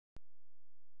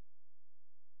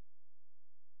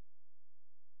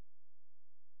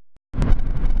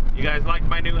guys like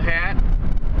my new hat?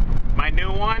 My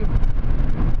new one?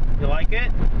 You like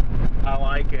it? I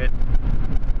like it.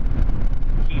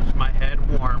 Keeps my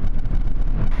head warm.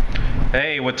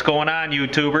 Hey, what's going on,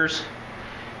 YouTubers?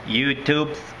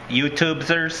 YouTubers?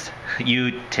 YouTubes.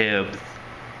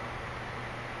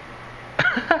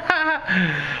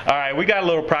 Alright, we got a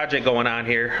little project going on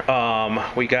here.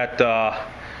 We're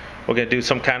gonna do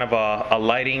some kind of a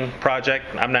lighting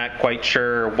project. I'm not quite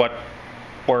sure what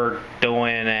we're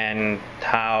doing and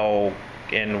how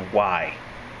and why.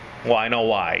 Well, I know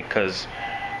why, because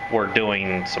we're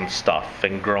doing some stuff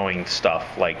and growing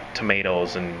stuff like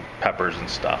tomatoes and peppers and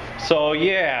stuff. So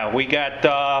yeah, we got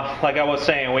like I was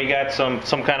saying, we got some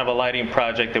kind of a lighting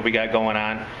project that we got going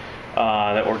on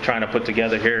that we're trying to put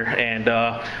together here, and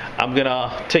I'm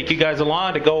gonna take you guys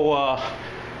along to go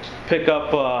pick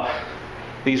up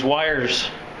these wires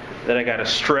that I got to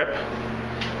strip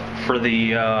for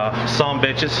the some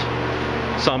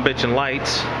bitchin'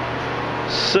 lights.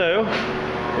 So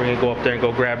we're gonna go up there and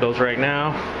go grab those right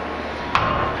now.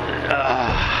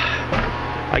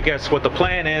 I guess what the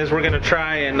plan is, we're gonna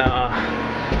try and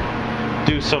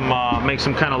do some make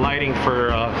some kind of lighting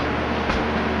for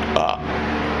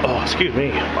oh, excuse me,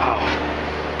 wow,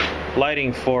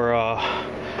 lighting for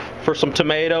some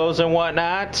tomatoes and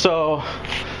whatnot. So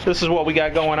this is what we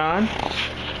got going on.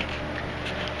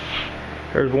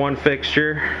 There's one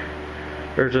fixture.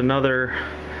 There's another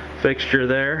fixture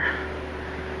there.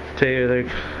 The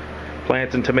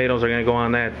plants and tomatoes are gonna go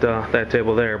on that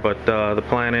table there. But the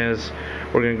plan is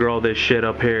we're gonna grow this shit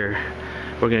up here.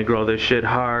 We're gonna grow this shit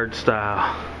hard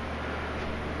style.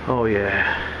 Oh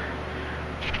yeah.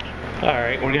 All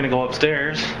right, we're gonna go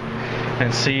upstairs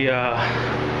and see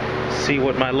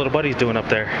what my little buddy's doing up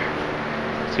there.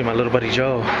 See my little buddy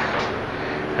Joe.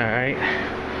 All right,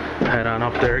 head on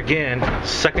up there again.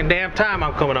 Second damn time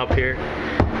I'm coming up here.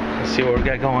 Let's see what we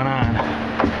got going on.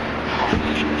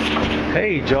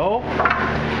 Hey Joe,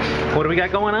 what do we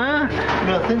got going on?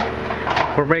 Nothing.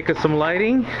 We're making some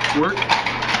lighting. Work.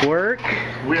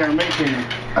 We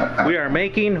are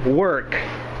making work.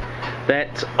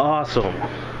 That's awesome.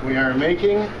 We are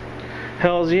making.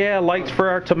 Hells yeah, lights for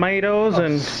our tomatoes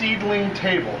and seedling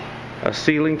table. A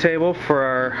seedling table for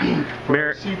our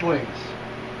seedlings.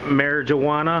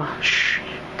 Marijuana. Shh.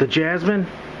 The jasmine?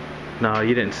 No,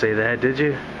 you didn't say that, did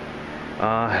you?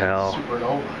 Oh hell.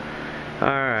 Supernova.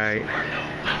 Alright.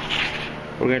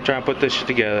 We're gonna try and put this shit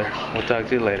together. We'll talk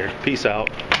to you later. Peace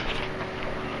out.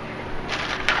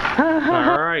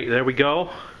 Alright, there we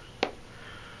go.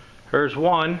 There's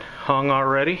one hung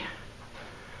already.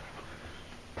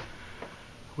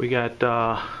 We got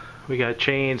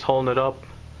chains holding it up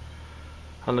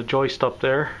on the joist up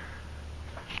there.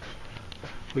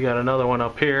 We got another one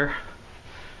up here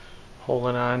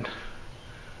holding on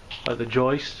by the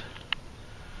joist.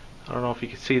 I don't know if you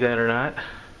can see that or not,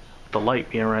 the light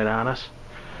being right on us.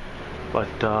 But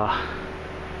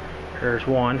there's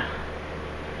one.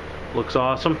 Looks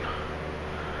awesome.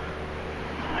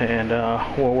 And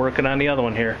we're working on the other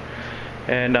one here.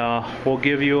 And we'll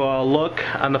give you a look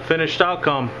on the finished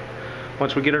outcome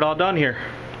once we get it all done here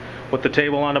with the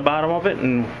table on the bottom of it.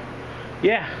 And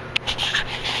yeah.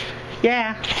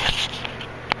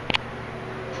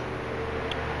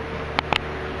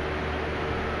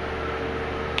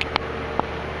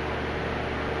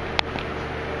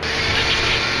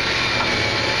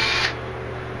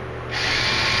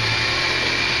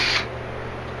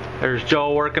 There's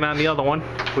Joe working on the other one.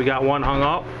 We got one hung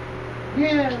up.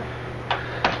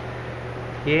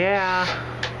 Yeah.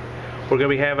 We're gonna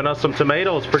be having us some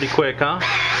tomatoes pretty quick, huh?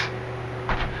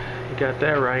 You got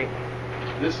that right.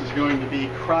 This is going to be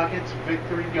Crockett's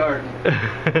Victory Garden.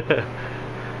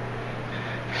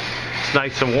 It's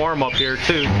nice and warm up here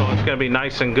too, so it's gonna be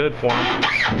nice and good for them.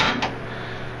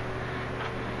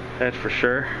 That's for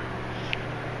sure.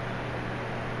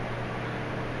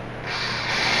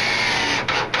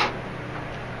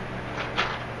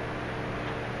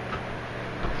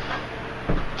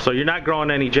 So you're not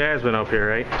growing any jasmine up here,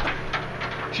 right?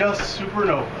 Just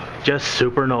supernova. Just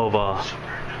supernova.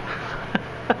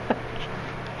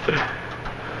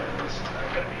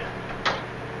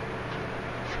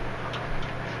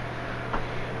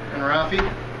 And Rafi,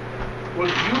 what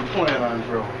do you plan on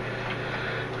growing?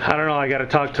 I don't know. I got to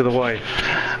talk to the wife.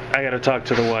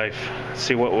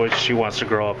 See what she wants to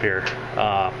grow up here.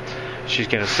 She's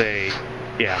gonna say,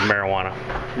 yeah, marijuana.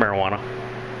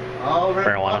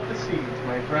 Already off the seeds,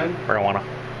 my friend. Marijuana.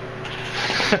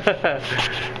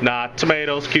 Nah,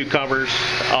 tomatoes, cucumbers,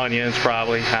 onions,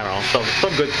 probably. I don't know,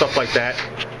 some good stuff like that.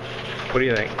 What do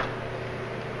you think?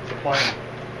 It's a plan.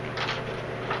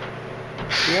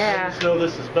 Yeah. Let us know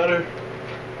this is better.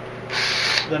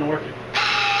 Then working.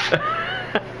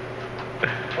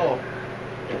 Oh.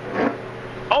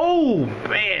 Oh,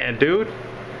 man, dude.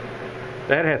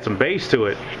 That had some bass to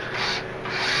it.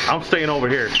 I'm staying over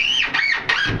here.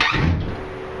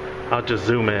 I'll just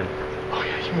zoom in. Oh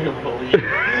yeah, you made a little lead.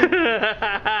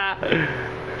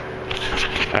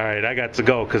 Alright, I got to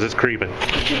go because it's creeping.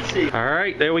 Let's see.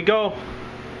 Alright, there we go.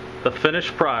 The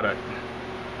finished product.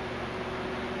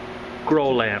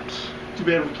 Grow lamps. Too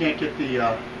bad we can't get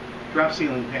the drop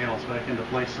ceiling panels back into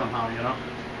place somehow, you know?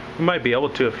 We might be able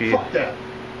to if Fuck that.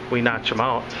 we notch them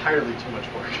out. Entirely too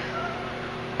much work.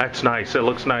 That's nice. It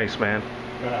looks nice, man.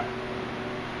 Yeah.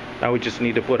 Now we just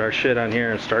need to put our shit on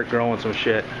here and start growing some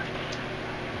shit.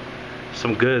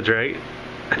 Some goods, right?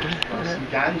 Some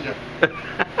ganja.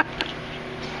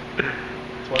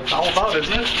 That's what it's all about,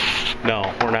 isn't it?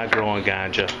 No, we're not growing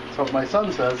ganja. That's what my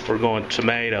son says. We're going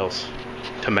tomatoes.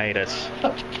 Tomatoes.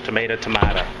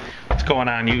 Tomato. What's going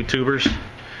on, YouTubers?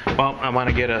 Well, I want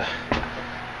to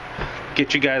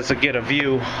get you guys to get a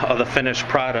view of the finished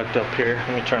product up here.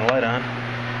 Let me turn the light on.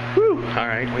 Woo! All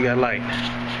right, we got light.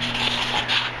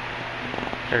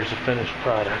 There's the finished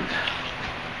product.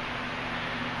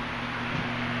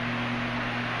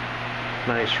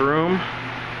 Nice room.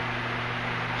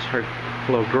 It's our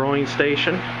little growing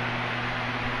station.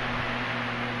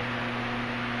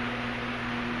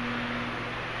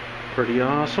 Pretty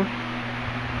awesome.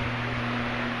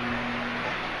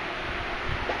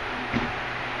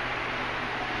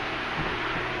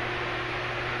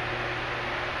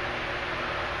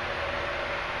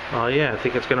 Oh yeah, I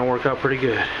think it's gonna work out pretty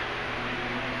good.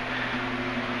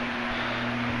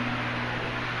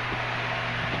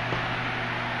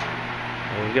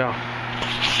 There we go.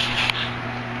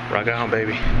 Rock on,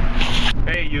 baby.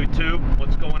 Hey YouTube,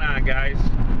 what's going on, guys?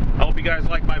 I hope you guys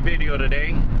like my video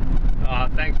today.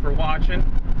 Thanks for watching,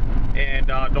 and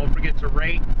don't forget to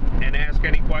rate and ask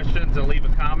any questions and leave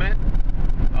a comment.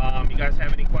 You guys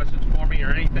have any questions for me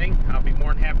or anything, I'll be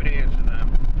more than happy to answer.